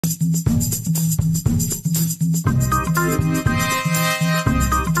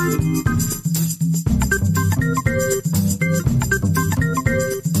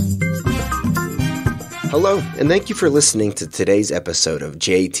Hello, and thank you for listening to today's episode of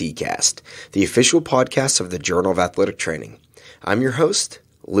JATCast, the official podcast of the Journal of Athletic Training. I'm your host,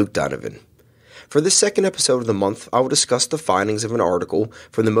 Luke Donovan. For this second episode of the month, I will discuss the findings of an article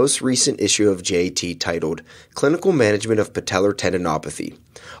from the most recent issue of JAT titled Clinical Management of Patellar Tendinopathy,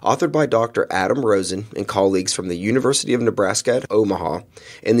 authored by Dr. Adam Rosen and colleagues from the University of Nebraska at Omaha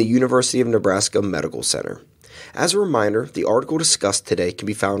and the University of Nebraska Medical Center. As a reminder, the article discussed today can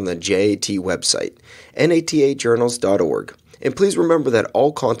be found on the JAT website, natajournals.org. And please remember that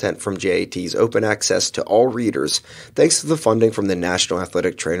all content from JAT is open access to all readers thanks to the funding from the National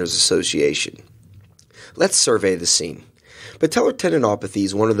Athletic Trainers Association. Let's survey the scene. Patellar tendinopathy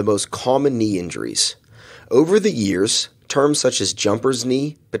is one of the most common knee injuries. Over the years, terms such as jumper's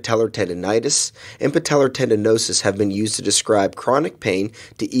knee, patellar tendinitis, and patellar tendinosis have been used to describe chronic pain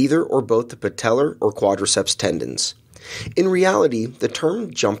to either or both the patellar or quadriceps tendons. In reality, the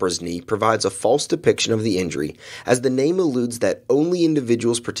term jumper's knee provides a false depiction of the injury, as the name alludes that only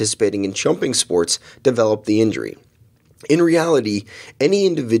individuals participating in jumping sports develop the injury. In reality, any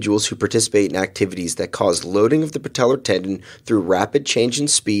individuals who participate in activities that cause loading of the patellar tendon through rapid change in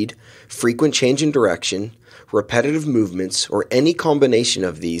speed, frequent change in direction, repetitive movements, or any combination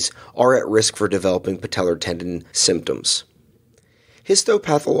of these are at risk for developing patellar tendon symptoms.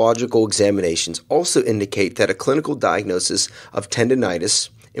 Histopathological examinations also indicate that a clinical diagnosis of tendinitis,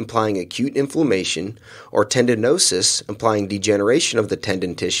 implying acute inflammation, or tendinosis, implying degeneration of the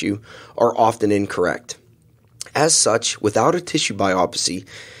tendon tissue, are often incorrect. As such, without a tissue biopsy,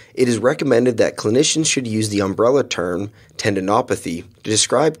 it is recommended that clinicians should use the umbrella term tendinopathy to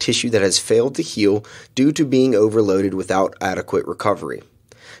describe tissue that has failed to heal due to being overloaded without adequate recovery.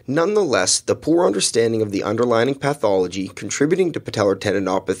 Nonetheless, the poor understanding of the underlying pathology contributing to patellar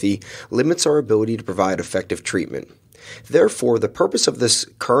tendinopathy limits our ability to provide effective treatment. Therefore, the purpose of this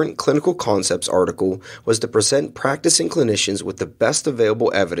current clinical concepts article was to present practicing clinicians with the best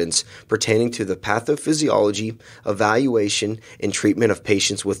available evidence pertaining to the pathophysiology, evaluation, and treatment of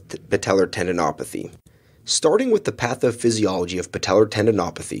patients with patellar tendinopathy. Starting with the pathophysiology of patellar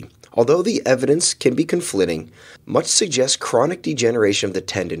tendinopathy, although the evidence can be conflicting, much suggests chronic degeneration of the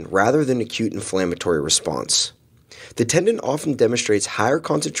tendon rather than acute inflammatory response. The tendon often demonstrates higher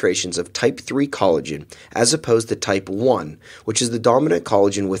concentrations of type 3 collagen as opposed to type 1, which is the dominant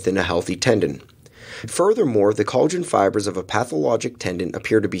collagen within a healthy tendon. Furthermore, the collagen fibers of a pathologic tendon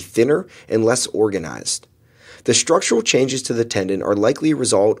appear to be thinner and less organized. The structural changes to the tendon are likely a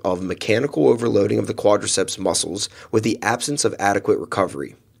result of mechanical overloading of the quadriceps muscles with the absence of adequate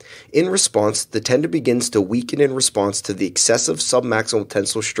recovery. In response, the tendon begins to weaken in response to the excessive submaximal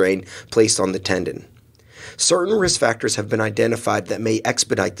tensile strain placed on the tendon. Certain risk factors have been identified that may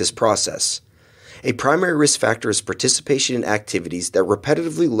expedite this process. A primary risk factor is participation in activities that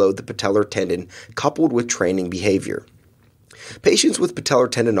repetitively load the patellar tendon coupled with training behavior. Patients with patellar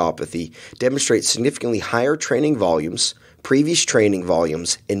tendinopathy demonstrate significantly higher training volumes, previous training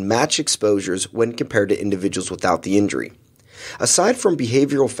volumes, and match exposures when compared to individuals without the injury. Aside from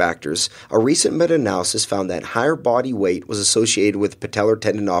behavioral factors, a recent meta-analysis found that higher body weight was associated with patellar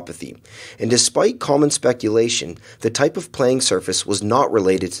tendinopathy, and despite common speculation, the type of playing surface was not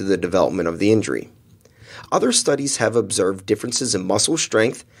related to the development of the injury. Other studies have observed differences in muscle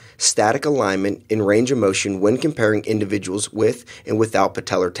strength, static alignment, and range of motion when comparing individuals with and without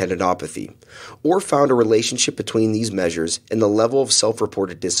patellar tendinopathy, or found a relationship between these measures and the level of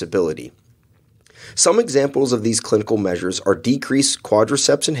self-reported disability. Some examples of these clinical measures are decreased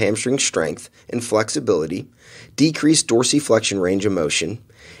quadriceps and hamstring strength and flexibility, decreased dorsiflexion range of motion,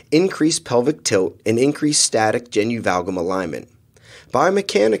 increased pelvic tilt, and increased static genu-valgum alignment.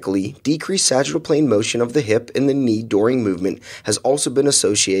 Biomechanically, decreased sagittal plane motion of the hip and the knee during movement has also been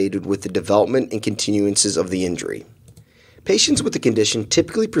associated with the development and continuances of the injury. Patients with the condition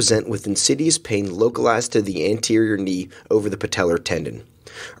typically present with insidious pain localized to the anterior knee over the patellar tendon.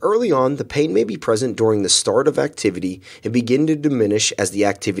 Early on, the pain may be present during the start of activity and begin to diminish as the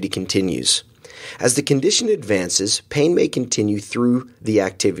activity continues. As the condition advances, pain may continue through the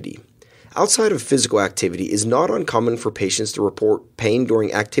activity. Outside of physical activity, it is not uncommon for patients to report pain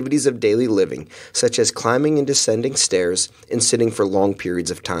during activities of daily living, such as climbing and descending stairs and sitting for long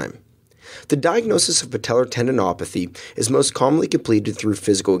periods of time. The diagnosis of patellar tendinopathy is most commonly completed through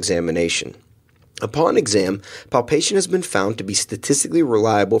physical examination. Upon exam, palpation has been found to be statistically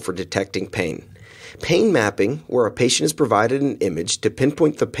reliable for detecting pain. Pain mapping, where a patient is provided an image to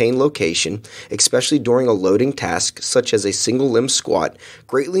pinpoint the pain location, especially during a loading task such as a single limb squat,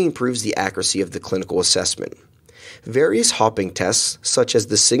 greatly improves the accuracy of the clinical assessment. Various hopping tests, such as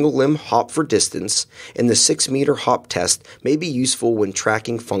the single limb hop for distance and the 6-meter hop test, may be useful when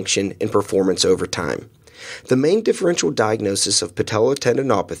tracking function and performance over time. The main differential diagnosis of patellar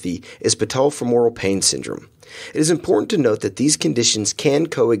tendinopathy is patellofemoral pain syndrome. It is important to note that these conditions can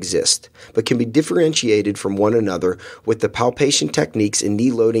coexist, but can be differentiated from one another with the palpation techniques and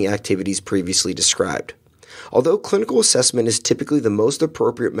knee loading activities previously described. Although clinical assessment is typically the most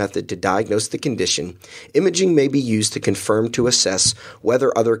appropriate method to diagnose the condition, imaging may be used to confirm to assess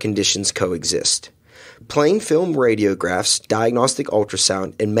whether other conditions coexist. Plain film radiographs, diagnostic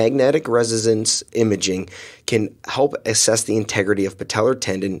ultrasound, and magnetic resonance imaging can help assess the integrity of patellar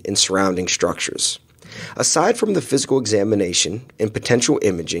tendon and surrounding structures. Aside from the physical examination and potential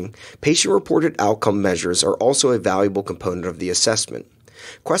imaging, patient-reported outcome measures are also a valuable component of the assessment.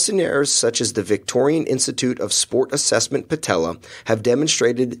 Questionnaires such as the Victorian Institute of Sport Assessment Patella have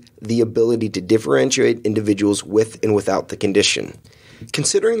demonstrated the ability to differentiate individuals with and without the condition.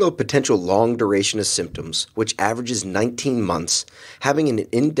 Considering the potential long duration of symptoms, which averages 19 months, having an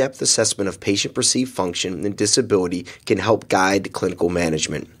in-depth assessment of patient perceived function and disability can help guide clinical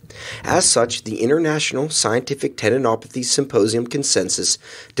management. As such, the International Scientific Tendinopathy Symposium Consensus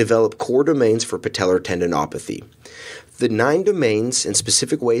developed core domains for patellar tendinopathy. The 9 domains and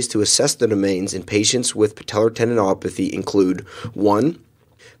specific ways to assess the domains in patients with patellar tendinopathy include 1.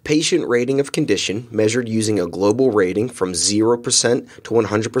 Patient rating of condition, measured using a global rating from 0% to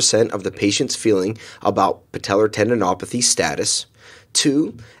 100% of the patient's feeling about patellar tendinopathy status.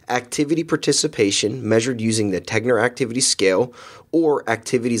 2. Activity participation, measured using the Tegner Activity Scale or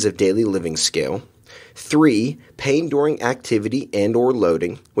Activities of Daily Living Scale. 3. Pain during activity and or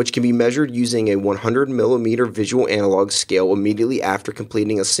loading, which can be measured using a 100 millimeter visual analog scale immediately after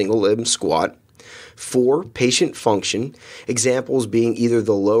completing a single limb squat. 4. Patient function, examples being either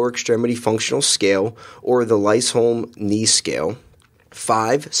the lower extremity functional scale or the Leisholm knee scale.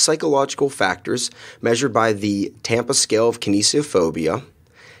 5. Psychological factors, measured by the Tampa Scale of Kinesiophobia.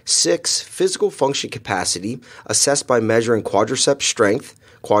 6. Physical function capacity, assessed by measuring quadriceps strength,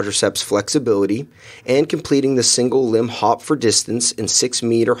 quadriceps flexibility, and completing the single limb hop for distance and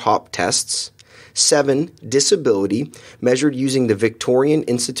 6-meter hop tests. 7. Disability, measured using the Victorian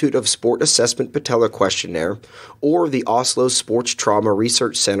Institute of Sport Assessment Patellar Questionnaire or the Oslo Sports Trauma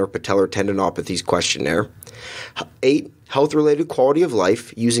Research Center Patellar Tendinopathies Questionnaire. 8. Health-related quality of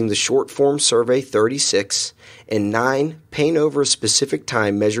life, using the short form survey 36. And 9. Pain over a specific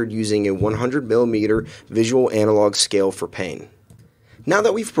time, measured using a 100 millimeter visual analog scale for pain. Now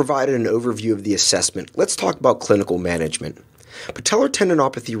that we've provided an overview of the assessment, let's talk about clinical management. Patellar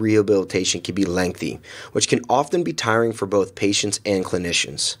tendinopathy rehabilitation can be lengthy, which can often be tiring for both patients and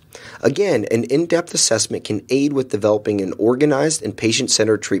clinicians. Again, an in-depth assessment can aid with developing an organized and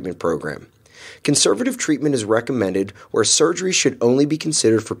patient-centered treatment program. Conservative treatment is recommended, where surgery should only be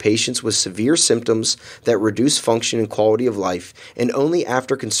considered for patients with severe symptoms that reduce function and quality of life, and only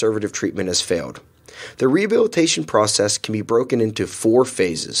after conservative treatment has failed. The rehabilitation process can be broken into 4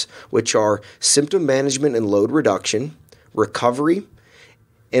 phases, which are symptom management and load reduction, recovery,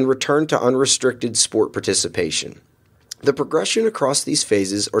 and return to unrestricted sport participation. The progression across these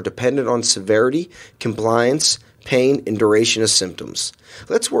phases are dependent on severity, compliance, pain, and duration of symptoms.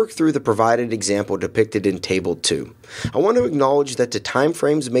 Let's work through the provided example depicted in Table 2. I want to acknowledge that the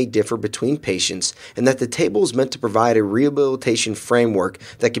timeframes may differ between patients and that the table is meant to provide a rehabilitation framework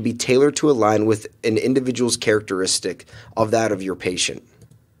that can be tailored to align with an individual's characteristic of that of your patient.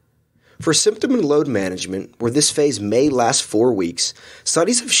 For symptom and load management, where this phase may last 4 weeks,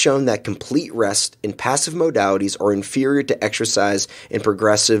 studies have shown that complete rest and passive modalities are inferior to exercise and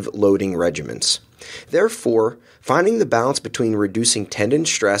progressive loading regimens. Therefore, finding the balance between reducing tendon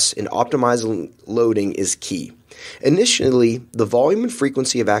stress and optimizing loading is key. Initially, the volume and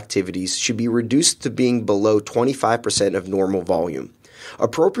frequency of activities should be reduced to being below 25% of normal volume.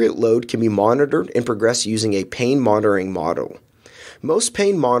 Appropriate load can be monitored and progressed using a pain monitoring model. Most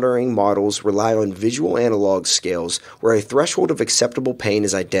pain monitoring models rely on visual analog scales where a threshold of acceptable pain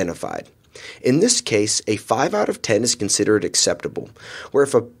is identified. In this case, a 5 out of 10 is considered acceptable, where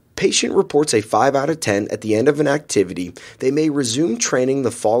if a patient reports a 5 out of 10 at the end of an activity, they may resume training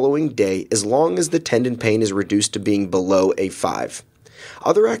the following day as long as the tendon pain is reduced to being below a 5.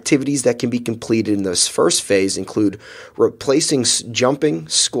 Other activities that can be completed in this first phase include replacing jumping,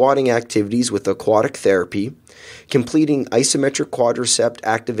 squatting activities with aquatic therapy, completing isometric quadricep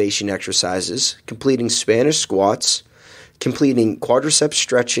activation exercises, completing Spanish squats, completing quadricep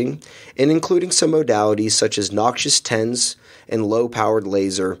stretching, and including some modalities such as noxious TENS and low-powered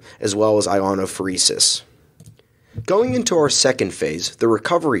laser, as well as ionophoresis. Going into our second phase, the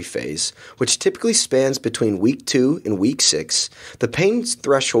recovery phase, which typically spans between week 2 and week 6, the pain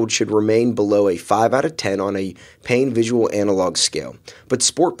threshold should remain below a 5 out of 10 on a pain visual analog scale, but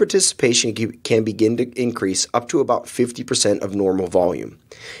sport participation can begin to increase up to about 50% of normal volume.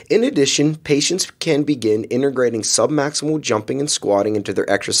 In addition, patients can begin integrating submaximal jumping and squatting into their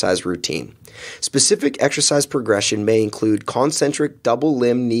exercise routine. Specific exercise progression may include concentric double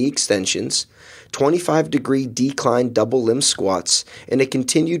limb knee extensions, 25-degree decline double limb squats, and a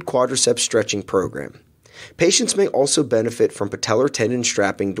continued quadriceps stretching program. Patients may also benefit from patellar tendon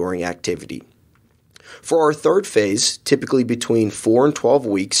strapping during activity. For our third phase, typically between 4 and 12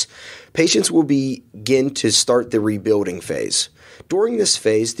 weeks, patients will begin to start the rebuilding phase. During this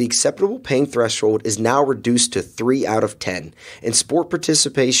phase, the acceptable pain threshold is now reduced to 3 out of 10, and sport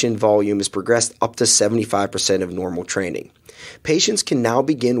participation volume is progressed up to 75% of normal training. Patients can now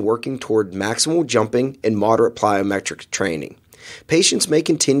begin working toward maximal jumping and moderate plyometric training. Patients may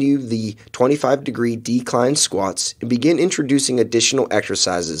continue the 25-degree decline squats and begin introducing additional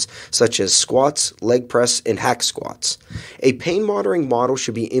exercises such as squats, leg press, and hack squats. A pain monitoring model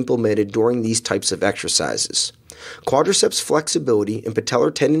should be implemented during these types of exercises. Quadriceps flexibility and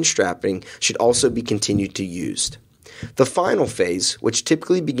patellar tendon strapping should also be continued to used. The final phase, which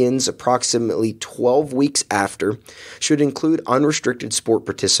typically begins approximately 12 weeks after, should include unrestricted sport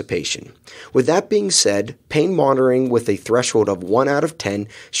participation. With that being said, pain monitoring with a threshold of 1 out of 10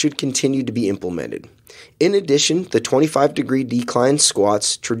 should continue to be implemented. In addition, the 25-degree decline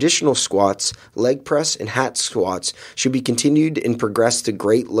squats, traditional squats, leg press, and hat squats should be continued and progressed to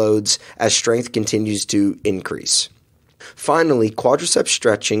great loads as strength continues to increase. Finally, quadriceps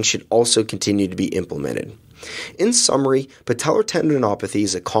stretching should also continue to be implemented. In summary, patellar tendinopathy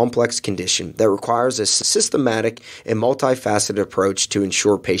is a complex condition that requires a systematic and multifaceted approach to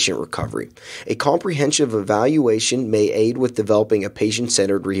ensure patient recovery. A comprehensive evaluation may aid with developing a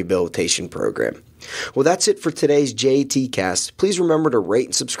patient-centered rehabilitation program. Well, that's it for today's JATcast. Please remember to rate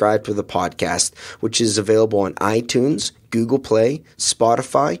and subscribe to the podcast, which is available on iTunes, Google Play,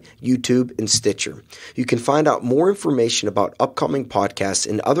 Spotify, YouTube, and Stitcher. You can find out more information about upcoming podcasts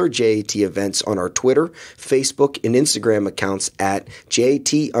and other JAT events on our Twitter, Facebook, and Instagram accounts at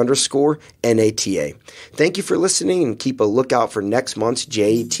JAT_NATA. Thank you for listening and keep a lookout for next month's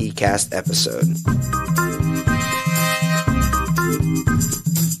JATcast episode.